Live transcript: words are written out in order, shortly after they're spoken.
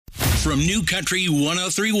From New Country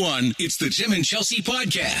 103.1, it's the Tim and Chelsea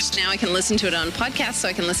Podcast. Now I can listen to it on podcast, so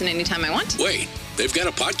I can listen anytime I want. Wait, they've got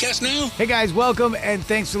a podcast now? Hey guys, welcome and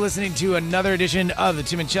thanks for listening to another edition of the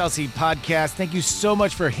Tim and Chelsea Podcast. Thank you so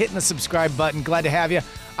much for hitting the subscribe button. Glad to have you.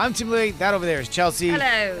 I'm Tim Lee. That over there is Chelsea. Hello.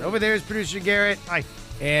 And over there is producer Garrett. Hi.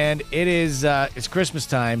 And it is it's Christmas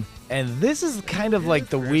time, and this is kind of like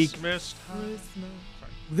the week.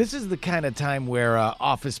 This is the kind of time where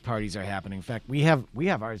office parties are happening. In fact, we have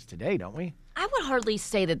ours today, don't we? I would hardly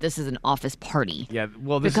say that this is an office party. Yeah,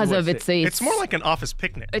 well, this because is of It's more like an office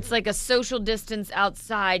picnic. It's like a social distance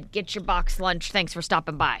outside. Get your box lunch. Thanks for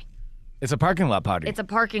stopping by. it's a parking lot party. It's a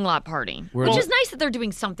parking lot party, We're- which is nice that they're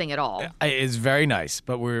doing something at all. It's very nice,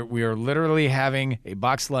 but we are literally having a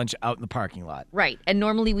box lunch out in the parking lot. Right. And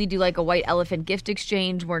normally we do like a white elephant gift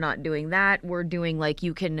exchange. We're not doing that. We're doing like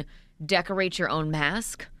you can decorate your own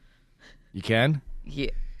mask. You can? You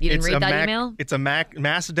didn't read that email? It's a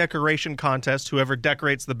mass decoration contest. Whoever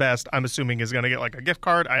decorates the best, I'm assuming, is going to get like a gift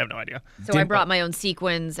card. I have no idea. So I brought my own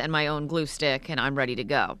sequins and my own glue stick, and I'm ready to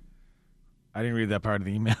go. I didn't read that part of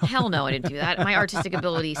the email. Hell no, I didn't do that. My artistic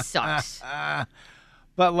ability sucks.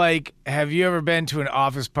 But, like, have you ever been to an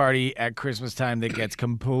office party at Christmas time that gets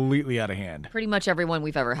completely out of hand? Pretty much everyone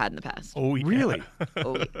we've ever had in the past. Oh, yeah. Really?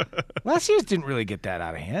 Oh, Last year's didn't really get that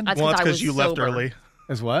out of hand. that's Well, it's I because was you left sober. early.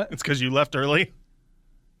 As what? It's because you left early.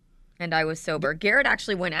 And I was sober. Garrett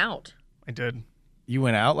actually went out. I did. You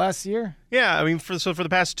went out last year? Yeah, I mean, for the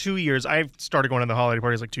past 2 years, I started going to the holiday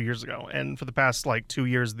parties like 2 years ago, and for the past like 2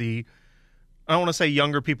 years, I don't want to say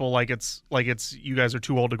younger people like it's you guys are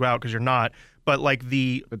too old to go out because you're not, but like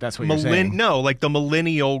But that's what you're saying. No, like the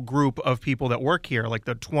millennial group of people that work here, like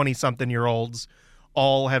the 20-something-year-olds,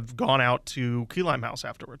 all have gone out to Key Lime House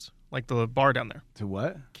afterwards, like the bar down there. To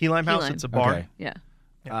what? Key Lime House, Lime. it's a bar. Okay.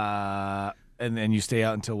 Yeah. And then you stay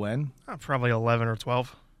out until when? Probably 11 or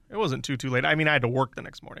 12. It wasn't too late. I mean, I had to work the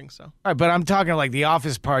next morning, so. All right, but I'm talking like the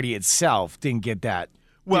office party itself didn't get that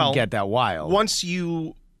wild. Once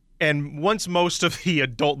most of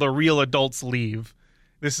the real adults leave,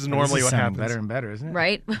 this is normally This is what sounding happens. better and better, isn't it?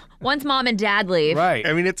 Right? Once mom and dad leave. Right.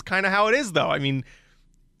 I mean, it's kind of how it is, though. I mean,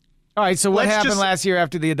 All right, so what Let's happened just- last year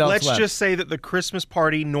after the adults let's left? just say that the Christmas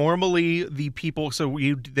party, normally the people,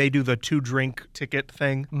 they do the 2-drink ticket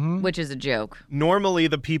thing. Which is a joke. Normally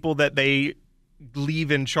the people that they leave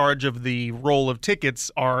in charge of the roll of tickets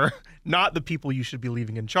are not the people you should be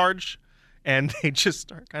leaving in charge. And they just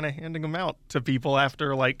start kind of handing them out to people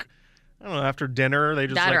after, like, I don't know, after dinner. They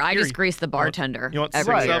just That like, or I "Here, just grease the bartender you want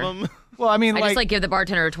every 6 year. of them? Well, I mean, I like, just like give the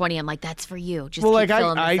bartender a 20. I'm like, that's for you. Just well, keep like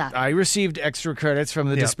filling this up. I received extra credits from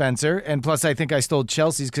the Yeah. dispenser, and plus I think I stole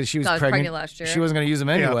Chelsea's because she was I was pregnant. pregnant last year. She wasn't going to use them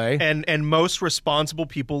anyway. Yeah. And most responsible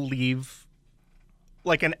people leave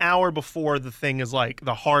like an hour before the thing is like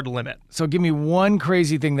the hard limit. So give me one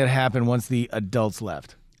crazy thing that happened once the adults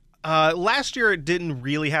left. Last year it didn't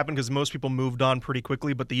really happen because most people moved on pretty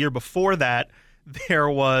quickly, but the year before that, there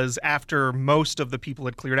was, after most of the people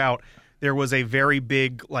had cleared out, there was a very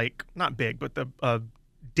big, like, not big, but the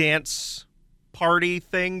dance party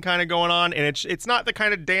thing kind of going on, and it's not the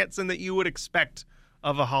kind of dancing that you would expect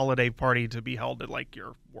of a holiday party to be held at like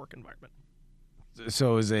your work environment.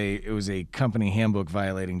 So it was a company handbook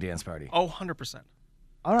violating dance party. Oh, 100%.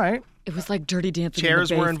 All right. It was like dirty dancing.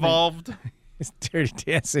 Chairs in the were basement. involved. It's dirty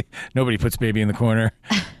dancing. Nobody puts baby in the corner.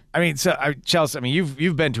 I mean, Chelsea, I mean,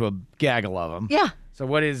 you've been to a gaggle of them. Yeah. So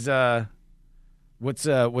what's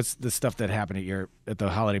the stuff that happened at the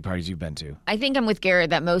holiday parties you've been to? I think I'm with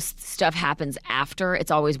Garrett that most stuff happens after.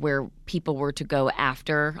 It's always where people were to go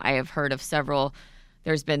after. I have heard of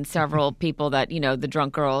there's been several people that, the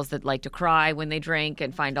drunk girls that like to cry when they drink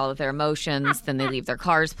and find all of their emotions. Then they leave their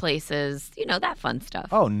cars places, that fun stuff.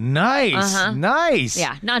 Oh, nice. Uh-huh. Nice.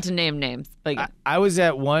 Yeah, not to name names, but yeah. I was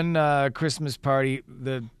at one Christmas party.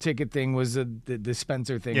 The ticket thing was the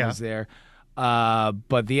dispenser thing Yeah. was there.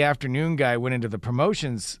 But the afternoon guy went into the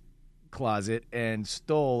promotions closet and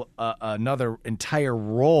stole another entire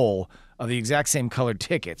roll of the exact same colored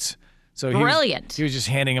tickets. So Brilliant. He was just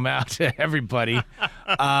handing them out to everybody.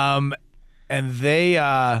 And they...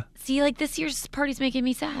 See, like this year's party's making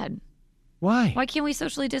me sad. Why? Why can't we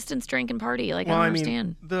socially distance, drink, and party? Like, Well, I I don't mean,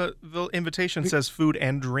 understand. the invitation says food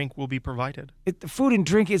and drink will be provided. The food and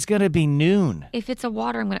drink is going to be noon. If it's a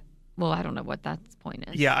water, I'm going to... Well, I don't know what that point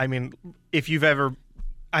is. Yeah, I mean, if you've ever,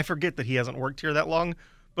 I forget that he hasn't worked here that long,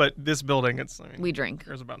 but this building, We drink.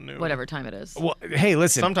 There's about noon. Whatever time it is. Well, hey,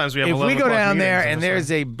 listen. Sometimes we have if we 11 go o'clock down there meetings in and this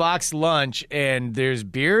there's a box lunch and there's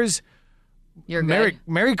beers, You're good.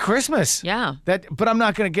 Merry Christmas. Yeah. But I'm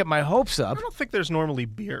not going to get my hopes up. I don't think there's normally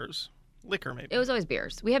beers. liquor, maybe. It was always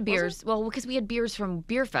beers. We had beers. Well, because we had beers from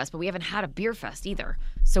Beer Fest, but we haven't had a Beer Fest either.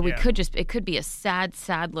 So we could it could be a sad,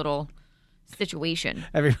 sad little situation.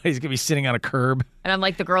 Everybody's going to be sitting on a curb. And I'm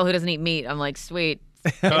like the girl who doesn't eat meat. I'm like, sweet.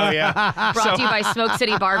 Oh, yeah. Brought to you by Smoke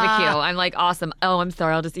City Barbecue. I'm like, awesome. Oh, I'm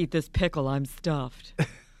sorry. I'll just eat this pickle. I'm stuffed.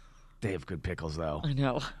 They have good pickles, though. I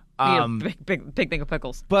know. Need a big thing of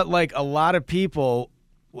pickles. But like a lot of people,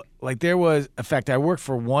 like there was, in fact, I worked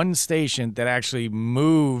for one station that actually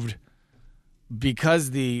moved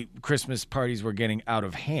because the Christmas parties were getting out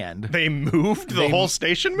of hand. They moved? The whole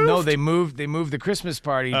station moved? No, they moved the Christmas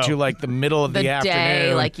party to like the middle of the afternoon.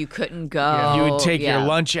 Day, like you couldn't go. You would take your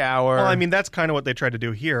lunch hour. Well, I mean, that's kind of what they tried to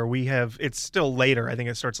do here. It's still later. I think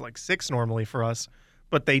it starts at like 6 normally for us.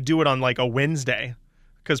 But they do it on like a Wednesday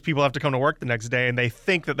because people have to come to work the next day, and they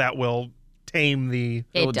think that will tame the...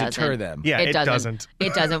 It will deter them. Yeah, it doesn't.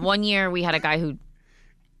 It doesn't. One year we had a guy who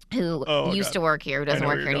used to work here, who doesn't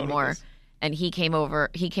work here anymore. And he came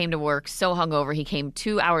to work so hungover. He came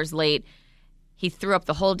 2 hours late. He threw up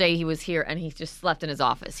the whole day he was here, and he just slept in his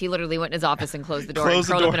office. He literally went in his office and closed the door and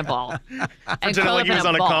curled up in a ball. Pretended like he was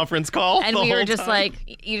on a conference call. And we were just like,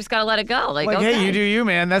 you just got to let it go. Like, okay. Hey, you do you,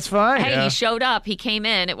 man. That's fine. Hey, he showed up. He came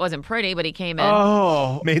in. It wasn't pretty, but he came in.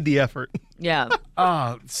 Oh. Made the effort. Yeah.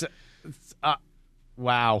 Oh.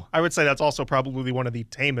 Wow. I would say that's also probably one of the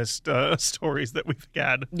tamest stories that we've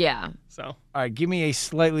had. Yeah. So. All right, give me a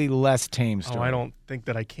slightly less tame story. Oh, I don't think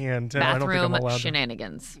that I can. Bathroom I don't think I'm allowed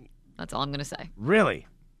shenanigans. That's all I'm going to say. Really?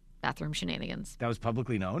 Bathroom shenanigans. That was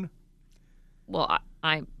publicly known? Well,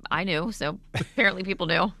 I knew, so apparently people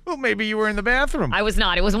knew. Well, maybe you were in the bathroom. I was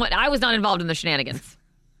not. I was not involved in the shenanigans.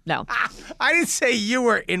 No. I didn't say you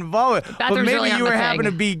were involved. But Bathrooms maybe really you were aren't my happen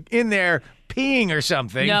to be in there peeing or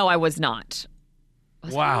something. No, I was not.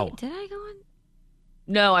 Wow. Did I go in?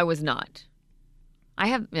 No, I was not.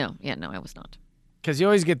 I was not. Because you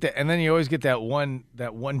always get that, and then you always get that one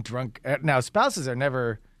drunk. Now spouses are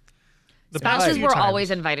never. The Spouses were times. always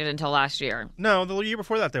invited until last year. No, the year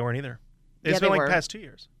before that they weren't either. It's been they like were. past 2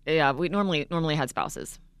 years. Yeah, we normally had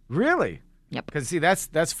spouses. Really? Yep. Because see,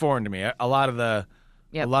 that's foreign to me. A lot of the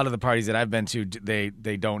parties that I've been to,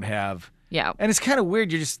 they don't have. Yeah. And it's kind of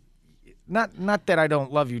weird. You're just not that I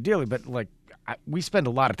don't love you dearly, but like we spend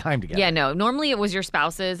a lot of time together. Yeah, no. Normally it was your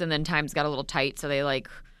spouses, and then times got a little tight, so they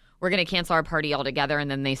we're going to cancel our party altogether,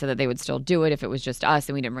 and then they said that they would still do it if it was just us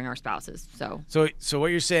and we didn't bring our spouses. So what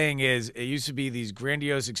you're saying is it used to be these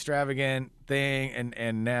grandiose, extravagant thing,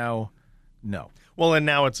 and now, no. Well, and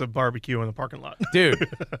now it's a barbecue in the parking lot. Dude,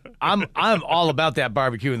 I'm all about that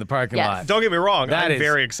barbecue in the parking lot. Don't get me wrong. I'm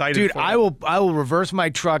very excited. Dude, for I will reverse my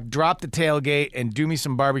truck, drop the tailgate, and do me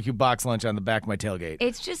some barbecue box lunch on the back of my tailgate.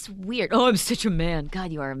 it's just weird. Oh, I'm such a man.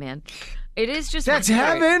 God, you are a man. It is just That's weird.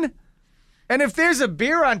 heaven. And if there's a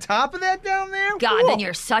beer on top of that down there, God, whoa, then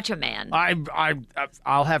you're such a man.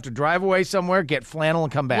 I'll have to drive away somewhere, get flannel,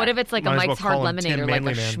 and come back. What if it's like Might a as well Mike's Hard call him Lemonade Tim or like a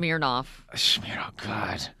Manly Man. Smirnoff? Oh,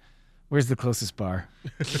 God. Where's the closest bar?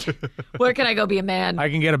 Where can I go be a man? I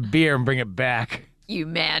can get a beer and bring it back. You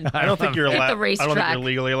man. I don't think you're At allowed. the I don't think racetrack. you're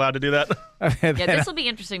legally allowed to do that. Yeah, this will be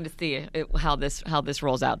interesting to see how this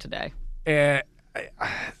rolls out today.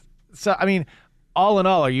 So, I mean, all in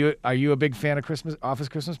all, are you a big fan of office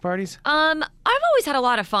Christmas parties? I've always had a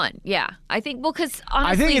lot of fun. Yeah, I think because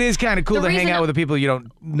honestly, I think it is kind of cool the to hang reason- out with the people you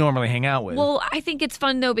don't normally hang out with. Well, I think it's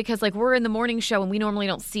fun though because we're in the morning show and we normally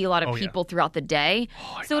don't see a lot of people throughout the day.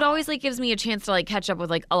 So it always gives me a chance to catch up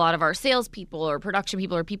with a lot of our salespeople or production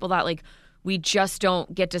people or people that we just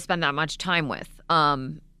don't get to spend that much time with.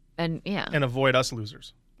 And yeah, And avoid us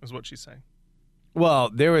losers, is what she's saying. Well,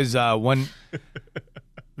 there was one.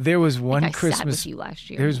 There was one I Christmas. sat with you last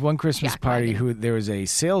year. There was one Christmas Jack party wagon. who there was a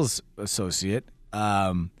sales associate,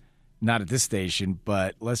 not at this station,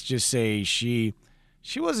 but let's just say she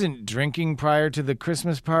wasn't drinking prior to the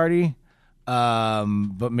Christmas party,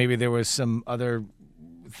 but maybe there was some other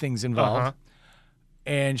things involved. Uh-huh.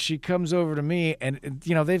 And she comes over to me, and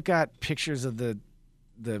they've got pictures of the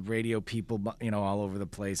radio people, all over the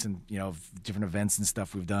place, and different events and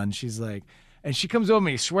stuff we've done. She's like. And she comes over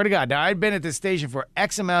to me, swear to God. Now, I'd been at this station for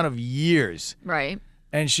X amount of years. right.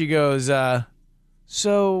 And she goes,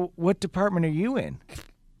 so what department are you in?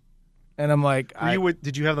 And I'm like,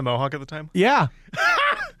 Did you have the mohawk at the time? yeah.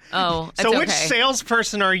 Oh, So it's which okay.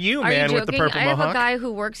 salesperson are you, Are man, you with the joking? purple I have mohawk? a guy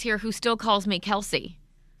who works here who still calls me Kelsey.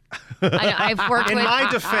 I've worked In with.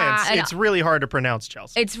 my defense, and it's really hard to pronounce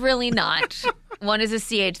Chelsea. It's really not. One is a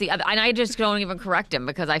CH, the other, and I just don't even correct him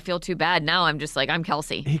because I feel too bad. Now I'm just I'm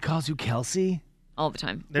Kelsey He calls you Kelsey? all the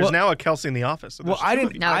time. There's now a Kelsey in the office. So Well, there's I two of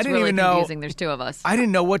didn't. you. Now I it's didn't really even know. confusing. There's two of us. I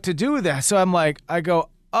didn't know what to do with that. So I go,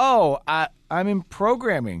 oh, I'm in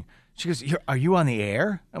programming. She goes, are you on the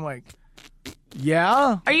air? I'm like,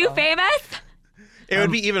 Yeah. Are you famous? It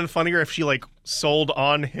would be even funnier if she like sold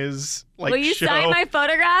on his like Will you show. sign my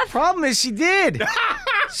photograph? Problem is, she did.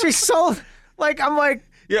 She sold. Like, I'm like,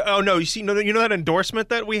 Yeah. Oh no. You know that endorsement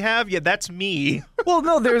that we have? Yeah, that's me. well,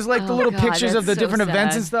 no. There's like the Oh, little God, pictures of the that's so different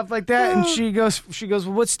events sad. and stuff like that. And she goes,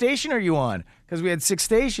 well, what station are you on? Because we had 6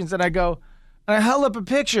 stations, and and I held up a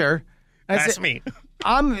picture. And I That's said, me.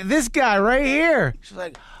 I'm this guy right here. She's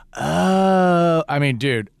like, oh, I mean,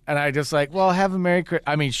 dude. And I just like, well, have a Merry Christmas.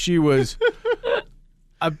 I mean, she was.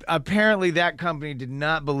 Apparently, that company did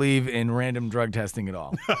not believe in random drug testing at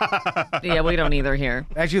all. Yeah, we don't either here.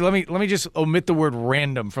 Actually, let me just omit the word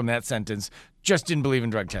random from that sentence. Just didn't believe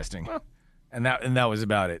in drug testing, and that was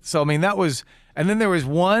about it. So I mean, that was, and then there was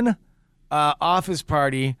one office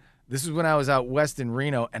party. This is when I was out west in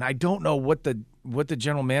Reno, and I don't know what the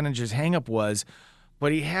general manager's hangup was,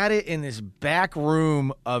 but he had it in this back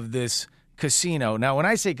room of this casino. Now, when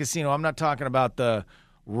I say casino, I'm not talking about the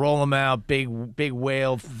roll 'em out, big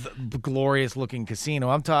whale, glorious looking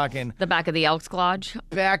casino. I'm talking The back of the Elks Lodge.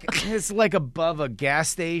 back. It's like above a gas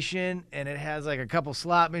station, and it has like a couple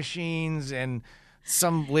slot machines, and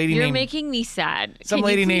some lady You're named making me sad. some Can you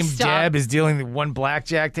lady please named stop? Deb is dealing with one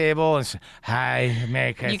blackjack table. And hi,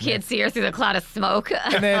 Merry Christmas. You can't see her through the cloud of smoke.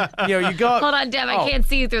 And then you go. Hold on, Deb. I Oh. can't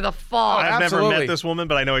see you through the fog. I've never absolutely. met this woman,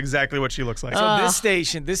 but I know exactly what she looks like. So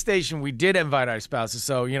this station, we did invite our spouses.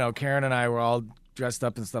 So Karen and I were all dressed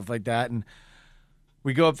up and stuff like that, and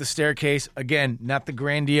we go up the staircase. Again, not the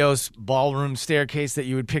grandiose ballroom staircase that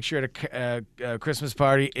you would picture at a Christmas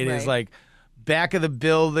party. It is Right. like back of the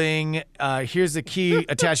building. Here's the key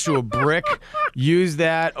attached to a brick. Use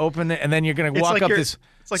that, open it, and then you're going to It's walk like up you're, this.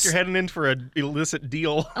 It's like you're heading in for an illicit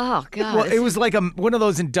deal. Oh God. Well, it was like one of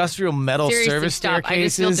those industrial metal Seriously, service stop. I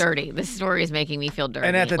just staircases. feel dirty. This story is making me feel dirty.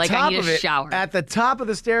 And at the like top I need of a it, shower. at the top of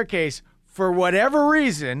the staircase, for whatever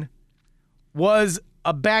reason, was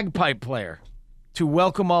a bagpipe player to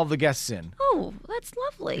welcome all the guests in. Oh, that's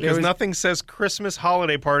lovely. Because was- nothing says Christmas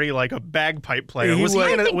holiday party like a bagpipe player. He Was he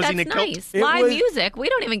was- in I it? think Was he that's Nicole? nice. It Live was- music. We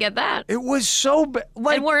don't even get that. It was so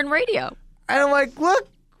like, And we're in radio. and I'm like, look,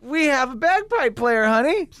 we have a bagpipe player,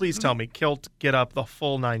 honey. Please tell me, kilt, get up, the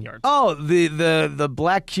full 9 yards. Oh, the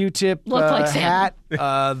black Q-tip Looked like Sam. hat,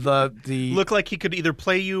 the Looked like he could either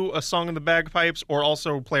play you a song in the bagpipes or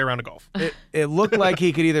also play around a golf. it looked like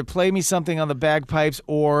he could either play me something on the bagpipes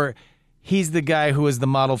or he's the guy who is the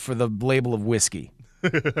model for the label of whiskey.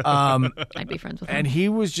 I'd be friends with him. And he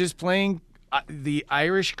was just playing the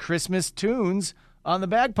Irish Christmas tunes on the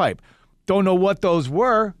bagpipe. Don't know what those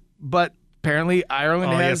were, but apparently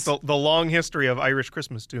Ireland Oh, has yes, the long history of Irish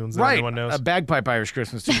Christmas tunes that everyone knows. a bagpipe Irish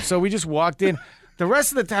Christmas tune. So we just walked in. The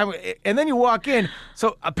rest of the time, and then you walk in.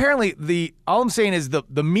 So apparently, all I'm saying is the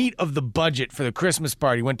meat of the budget for the Christmas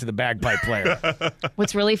party went to the bagpipe player.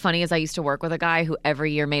 What's really funny is I used to work with a guy who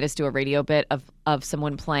every year made us do a radio bit of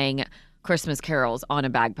someone playing Christmas carols on a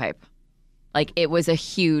bagpipe. Like it was a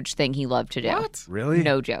huge thing he loved to do. What? Really?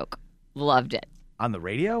 No joke. Loved it. On the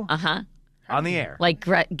radio? Uh-huh. On the air? Like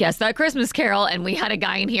guess that Christmas carol, and we had a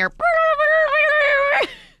guy in here.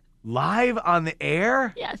 Live on the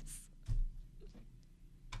air? Yes.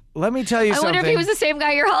 Let me tell you I something. wonder if he was the same guy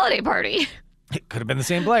at your holiday party. It could have been the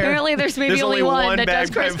same player. Apparently, there's maybe There's only one that does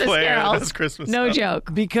bagpipe Christmas player that carols. does Christmas no stuff.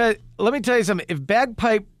 joke. Because let me tell you something. If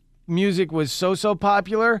bagpipe music was so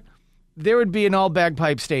popular, there would be an all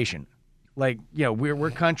bagpipe station. Like,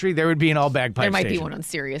 we're country. There would be an all bagpipe There might station. be one on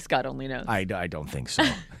Sirius. God only knows. I don't think so.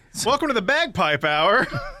 Welcome to the Bagpipe Hour.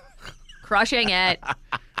 Crushing it.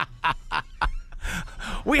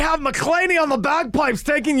 We have McClaney on the bagpipes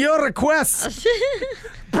taking your requests.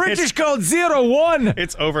 British code 01.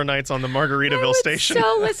 It's overnights on the Margaritaville I would station.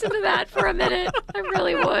 so listen to that for a minute. I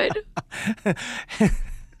really would. Hit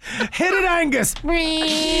it, Angus. Hit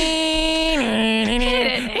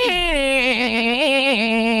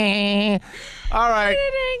it. All right. Hit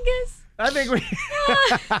it, Angus. I think we.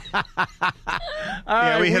 All Yeah,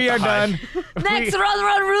 right, we hit we the are high. done. Next,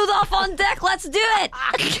 run Rudolph on deck. Let's do it.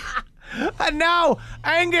 And now,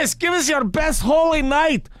 Angus, give us your best holy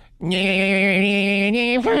night.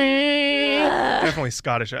 Definitely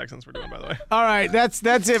Scottish accents we're doing, by the way. All right, that's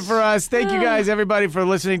it for us. Thank you guys, everybody, for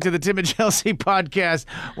listening to the Tim and Chelsea podcast.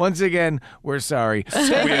 Once again, we're sorry.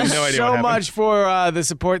 Thank We have you no idea so what happened. much for the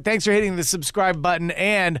support. Thanks for hitting the subscribe button,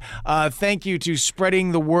 and thank you to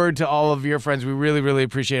spreading the word to all of your friends. We really, really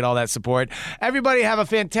appreciate all that support. Everybody, have a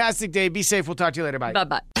fantastic day. Be safe. We'll talk to you later. Bye.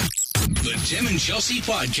 Bye-bye. The Tim and Chelsea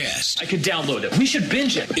Podcast. I could download it. We should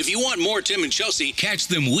binge it. If you want more Tim and Chelsea, catch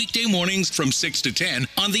them weekday mornings from 6 to 10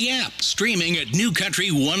 on the app, streaming at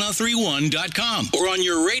newcountry1031.com or on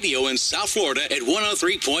your radio in South Florida at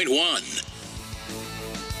 103.1.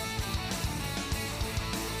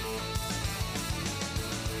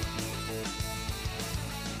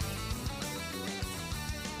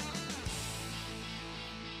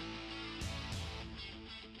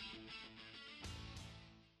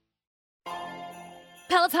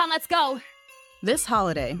 Peloton, let's go. This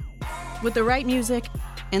holiday, with the right music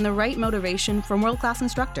and the right motivation from world-class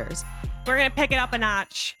instructors, We're going to pick it up a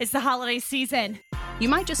notch. It's the holiday season. you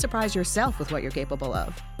might just surprise yourself with what you're capable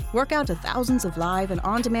of. Work out to thousands of live and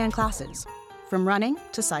on-demand classes, from running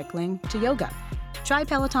to cycling to yoga. Try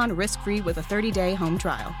Peloton risk-free with a 30-day home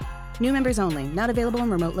trial. New members only, not available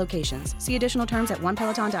in remote locations. See additional terms at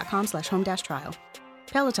onepeloton.com/home-trial.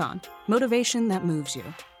 Peloton, motivation that moves you.